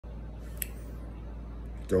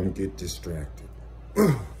Don't get distracted.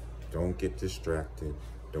 Don't get distracted.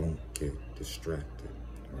 Don't get distracted.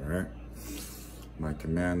 All right? My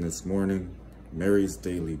command this morning, Mary's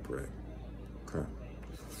daily bread. Okay.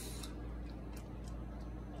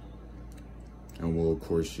 And we'll, of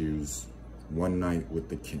course, use One Night with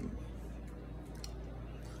the King.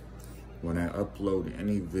 When I upload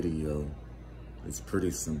any video, it's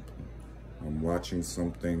pretty simple. I'm watching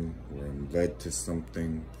something or I'm led to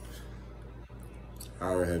something.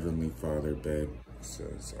 Our Heavenly Father bed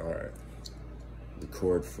says, all right,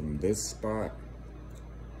 record from this spot.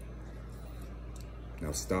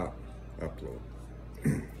 Now stop, upload.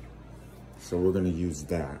 So we're gonna use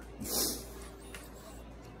that.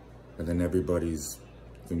 And then everybody's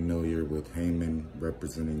familiar with Haman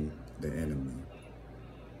representing the enemy.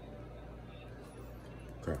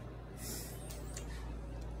 Okay.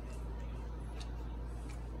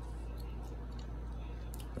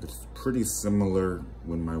 It's pretty similar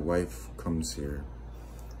when my wife comes here.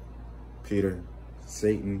 Peter,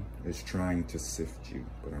 Satan is trying to sift you,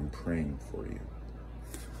 but I'm praying for you.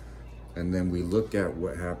 And then we look at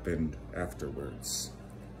what happened afterwards.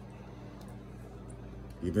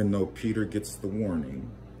 Even though Peter gets the warning,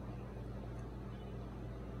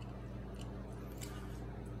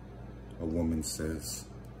 a woman says,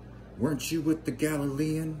 "Weren't you with the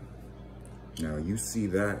Galilean?" Now you see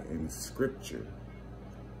that in scripture.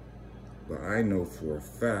 But I know for a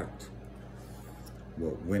fact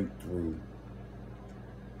what went through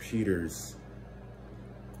Peter's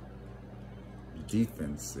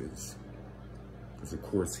defenses, because of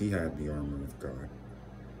course he had the armor of God.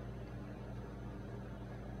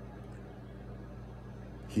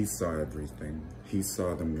 He saw everything. He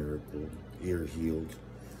saw the miracle, ear healed.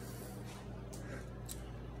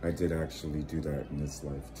 I did actually do that in this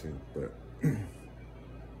life too, but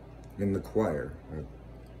in the choir,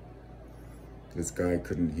 this guy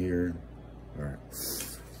couldn't hear. All right.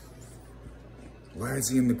 Why is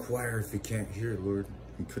he in the choir if he can't hear, Lord?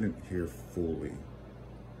 He couldn't hear fully.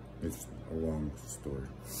 It's a long story.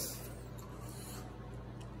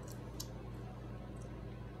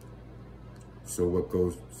 So what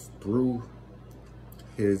goes through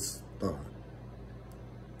his thought,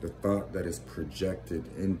 the thought that is projected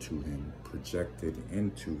into him, projected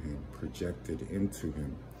into him, projected into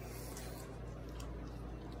him.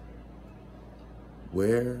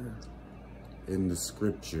 Where in the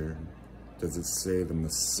scripture does it say the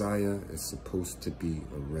Messiah is supposed to be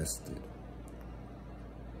arrested?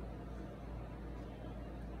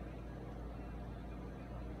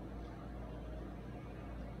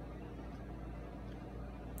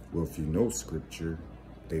 Well, if you know scripture,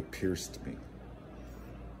 they pierced me.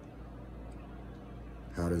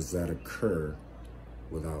 How does that occur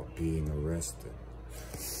without being arrested?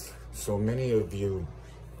 So many of you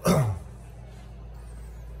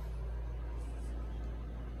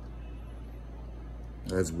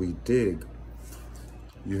as we dig,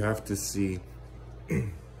 you have to see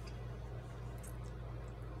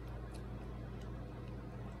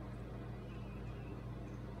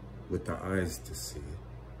with the eyes to see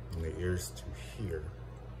and the ears to hear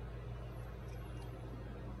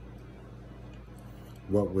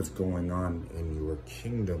what was going on in your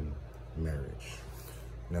kingdom marriage.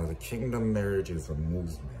 Now, the kingdom marriage is a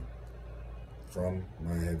movement from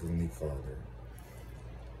my Heavenly Father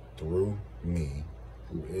through me,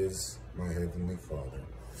 who is my Heavenly Father.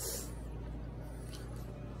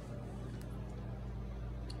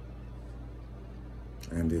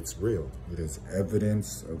 And it's real. It is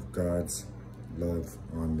evidence of God's love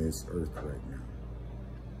on this earth right now.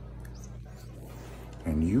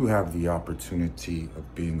 And you have the opportunity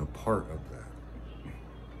of being a part of that.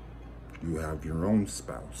 You have your own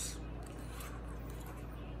spouse.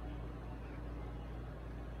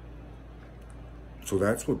 So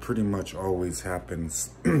that's what pretty much always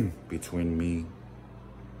happens between me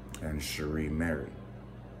and Cherie Mary.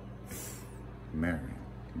 Mary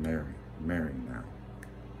now.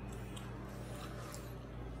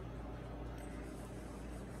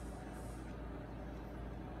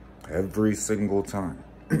 Every single time.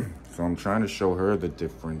 So I'm trying to show her the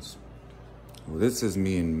difference. Well, this is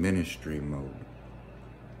me in ministry mode.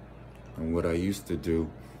 And what I used to do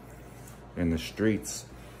in the streets,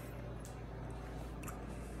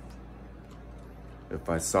 if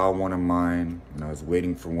I saw one of mine and I was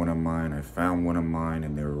waiting for one of mine, I found one of mine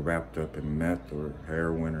and they were wrapped up in meth or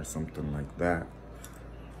heroin or something like that,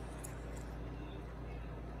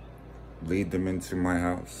 lead them into my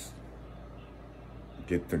house,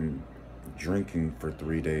 get them drinking for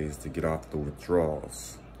 3 days to get off the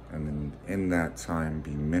withdrawals, and then in that time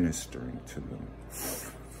be ministering to them,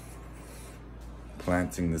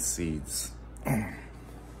 planting the seeds.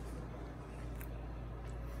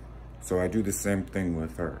 So I do the same thing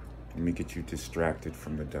with her. Let me get you distracted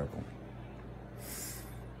from the devil.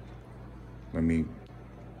 Let me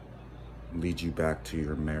lead you back to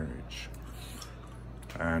your marriage.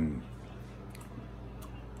 And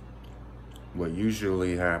what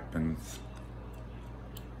usually happens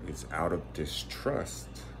is out of distrust,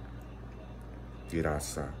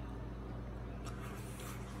 dirasa.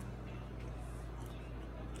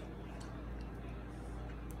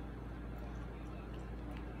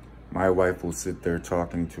 My wife will sit there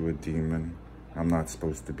talking to a demon. I'm not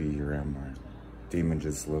supposed to be here, am I? Demon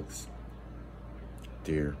just looks,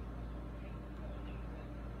 dear,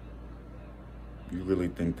 you really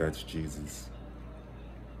think that's Jesus?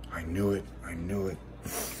 I knew it, I knew it.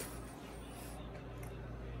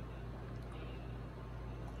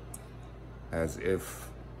 As if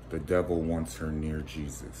the devil wants her near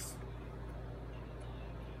Jesus.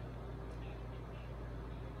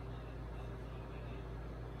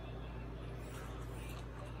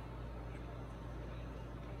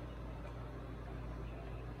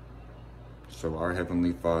 So our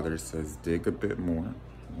Heavenly Father says, dig a bit more.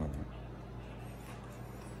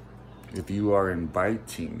 If you are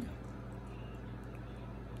inviting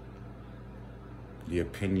the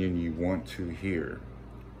opinion you want to hear,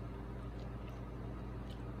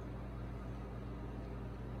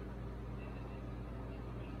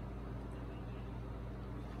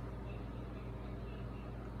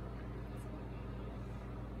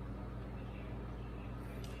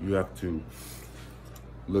 you have to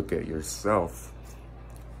look at yourself.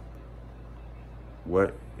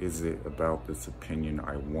 What is it about this opinion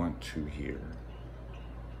I want to hear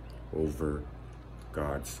over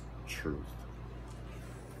God's truth?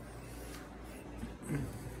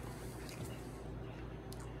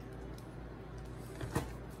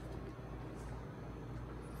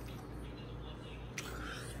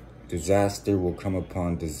 Disaster will come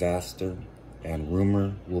upon disaster, and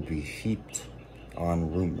rumor will be heaped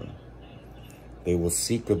on rumor. They will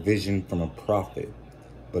seek a vision from a prophet,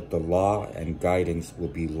 but the law and guidance will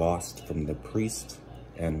be lost from the priest,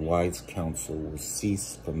 and wise counsel will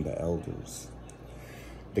cease from the elders.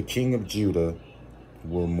 The king of Judah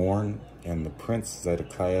will mourn, and the prince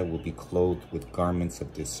Zedekiah will be clothed with garments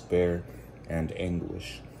of despair and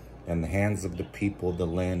anguish, and the hands of the people of the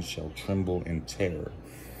land shall tremble in terror.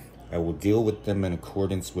 I will deal with them in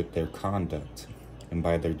accordance with their conduct, and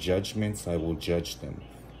by their judgments I will judge them,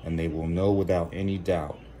 and they will know without any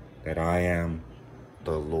doubt that I am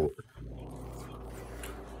the Lord.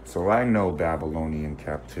 So I know Babylonian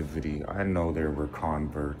captivity. I know there were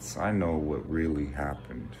converts. I know what really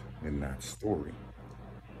happened in that story.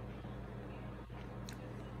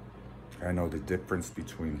 I know the difference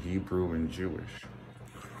between Hebrew and Jewish.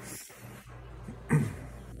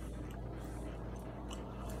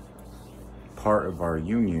 Part of our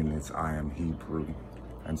union is I am Hebrew,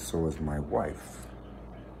 and so is my wife.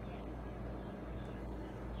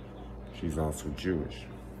 She's also Jewish.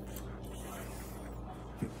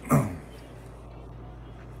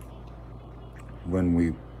 When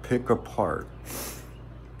we pick apart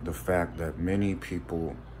the fact that many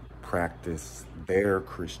people practice their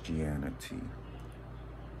Christianity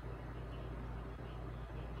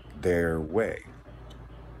their way,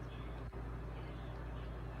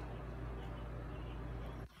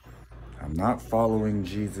 I'm not following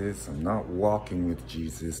Jesus, I'm not walking with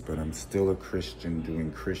Jesus, but I'm still a Christian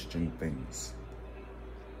doing Christian things.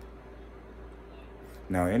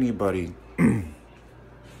 Now, anybody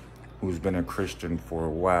who's been a Christian for a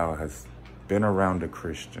while has been around a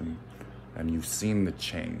Christian, and you've seen the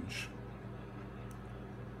change.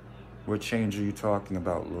 What change are you talking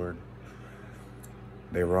about, Lord?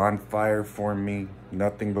 They were on fire for me,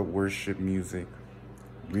 nothing but worship music,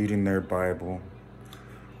 reading their Bible,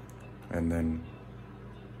 and then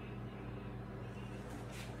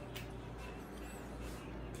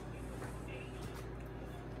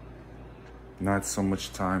not so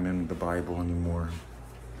much time in the Bible anymore.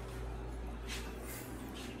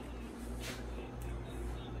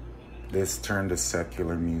 This turned to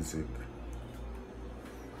secular music.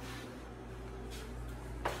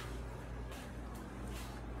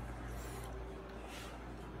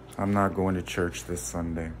 I'm not going to church this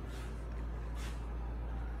Sunday.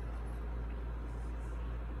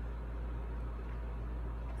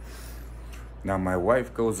 Now my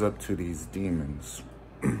wife goes up to these demons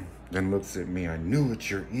and looks at me. I knew it,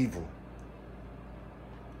 you're evil.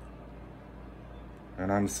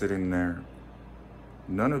 And I'm sitting there.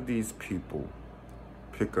 None of these people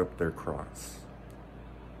pick up their cross.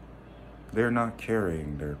 They're not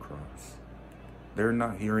carrying their cross. They're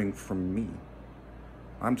not hearing from me.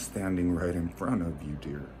 I'm standing right in front of you,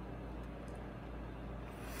 dear.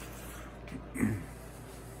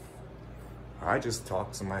 I just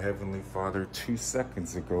talked to my Heavenly Father 2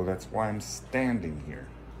 seconds ago. That's why I'm standing here.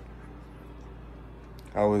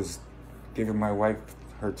 I was giving my wife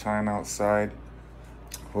her time outside.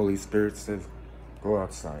 Holy Spirit says, go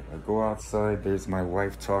outside. I go outside. There's my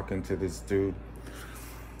wife talking to this dude.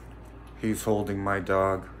 He's holding my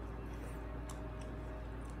dog.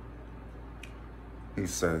 He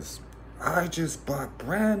says, I just bought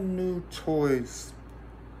brand new toys.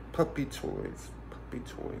 Puppy toys.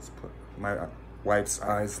 My wife's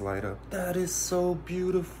eyes light up. That is so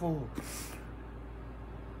beautiful.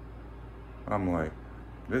 I'm like,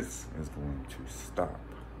 this is going to stop.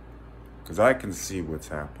 Because I can see what's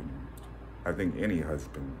happening. I think any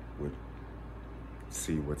husband would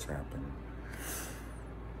see what's happening.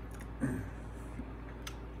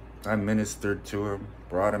 I ministered to him,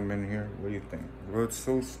 brought him in here. What do you think? Well, it's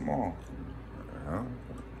so small. Well,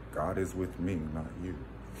 God is with me, not you.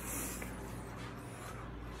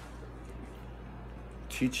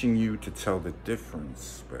 Teaching you to tell the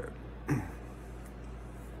difference, but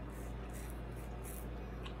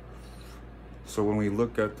so when we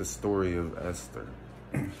look at the story of Esther,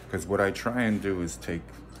 because what I try and do is take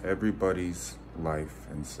everybody's life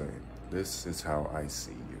and say, this is how I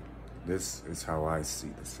see you. This is how I see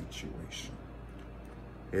the situation.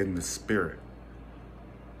 In the spirit.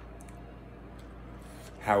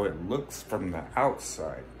 How it looks from the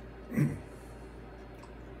outside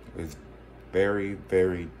is very,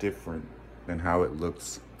 very different than how it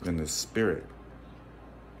looks in the spirit.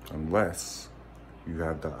 Unless you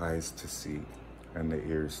have the eyes to see and the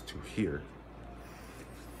ears to hear.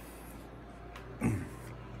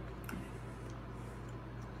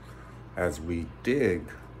 As we dig,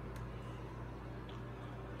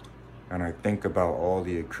 and I think about all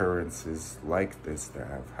the occurrences like this that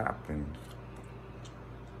have happened,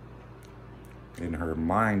 in her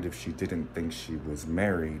mind, if she didn't think she was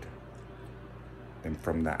married, and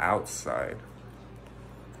from the outside,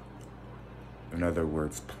 in other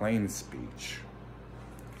words, plain speech,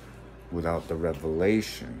 without the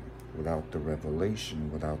revelation,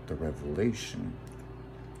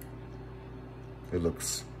 it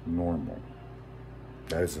looks normal.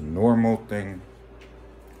 That is a normal thing.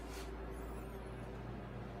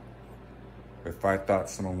 If I thought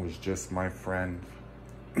someone was just my friend,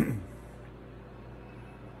 then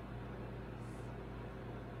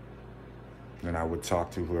I would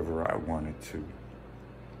talk to whoever I wanted to.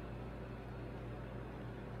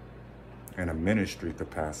 In a ministry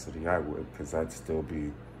capacity, I would, because I'd still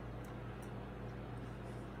be,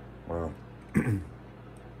 well,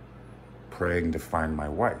 praying to find my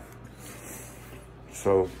wife.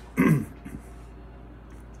 So, in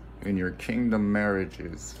your kingdom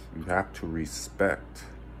marriages, you have to respect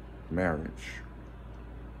marriage,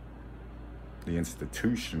 the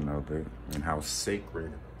institution of it, and how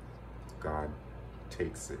sacred God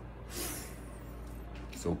takes it.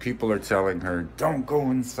 So people are telling her, don't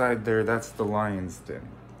go inside there, that's the lion's den.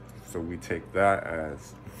 So we take that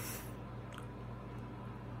as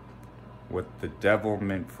what the devil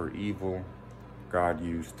meant for evil, God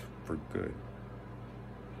used for good.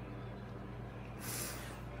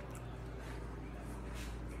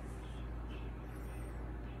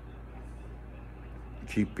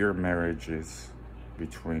 Keep your marriages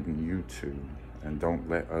between you two and don't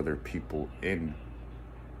let other people into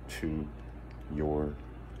your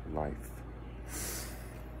life.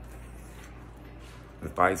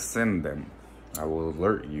 If I send them, I will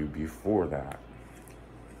alert you before that.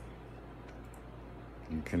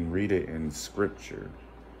 You can read it in scripture.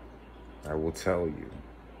 I will tell you.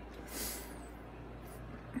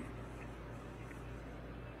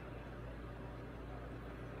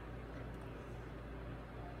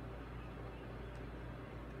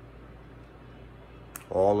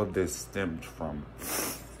 All of this stemmed from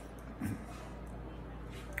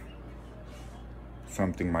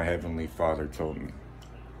something my Heavenly Father told me.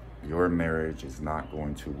 Your marriage is not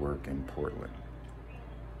going to work in Portland.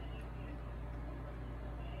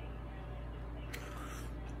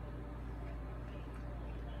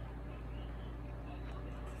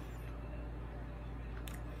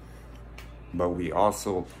 But we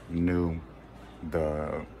also knew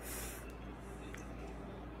the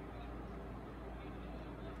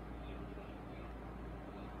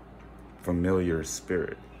familiar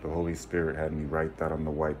spirit. The Holy Spirit had me write that on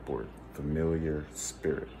the whiteboard. Familiar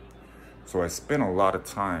spirit. So I spent a lot of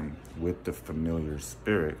time with the familiar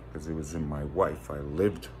spirit because it was in my wife. I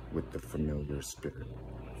lived with the familiar spirit.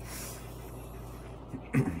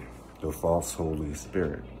 The false Holy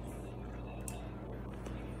Spirit.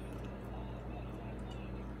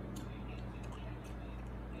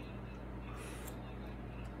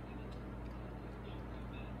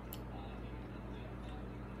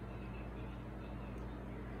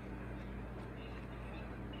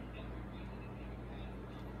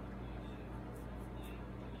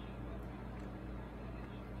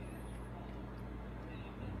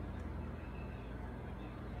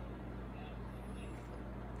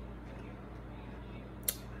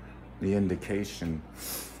 the indication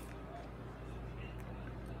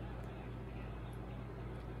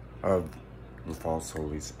of the false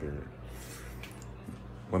Holy Spirit.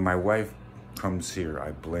 When my wife comes here,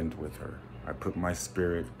 I blend with her. I put my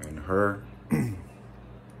spirit in her.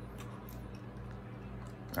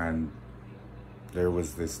 And there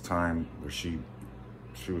was this time where she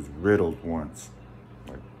was riddled once,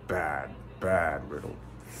 like bad riddled.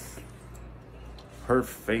 Her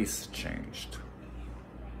face changed.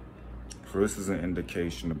 So this is an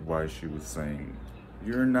indication of why she was saying,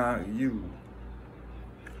 "You're not you."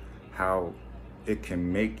 How it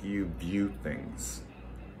can make you view things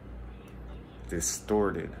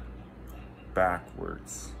distorted,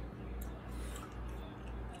 backwards.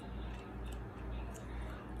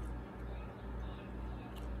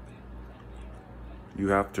 You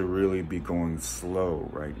have to really be going slow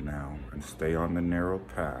right now and stay on the narrow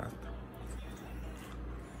path.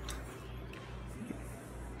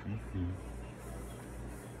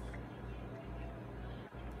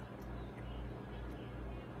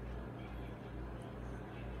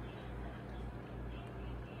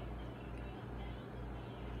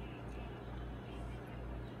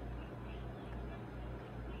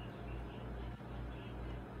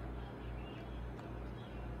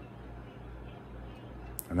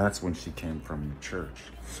 And that's when she came from the church.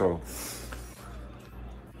 So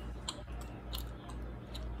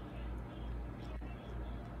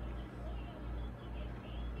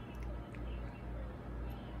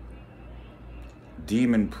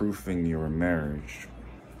demon-proofing your marriage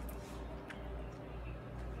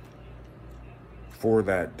for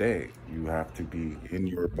that day, you have to be in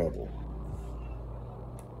your bubble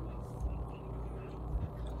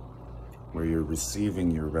where you're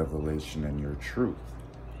receiving your revelation and your truth.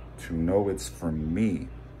 To know it's from me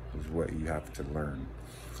is what you have to learn.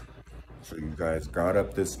 So you guys got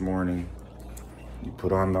up this morning, you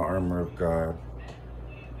put on the armor of God,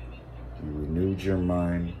 you renewed your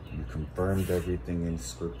mind, you confirmed everything in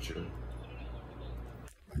scripture.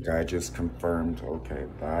 Like I just confirmed, okay,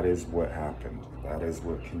 that is what happened. That is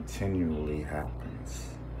what continually happens.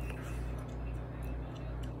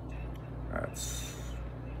 That's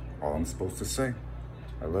all I'm supposed to say.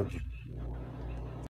 I love you.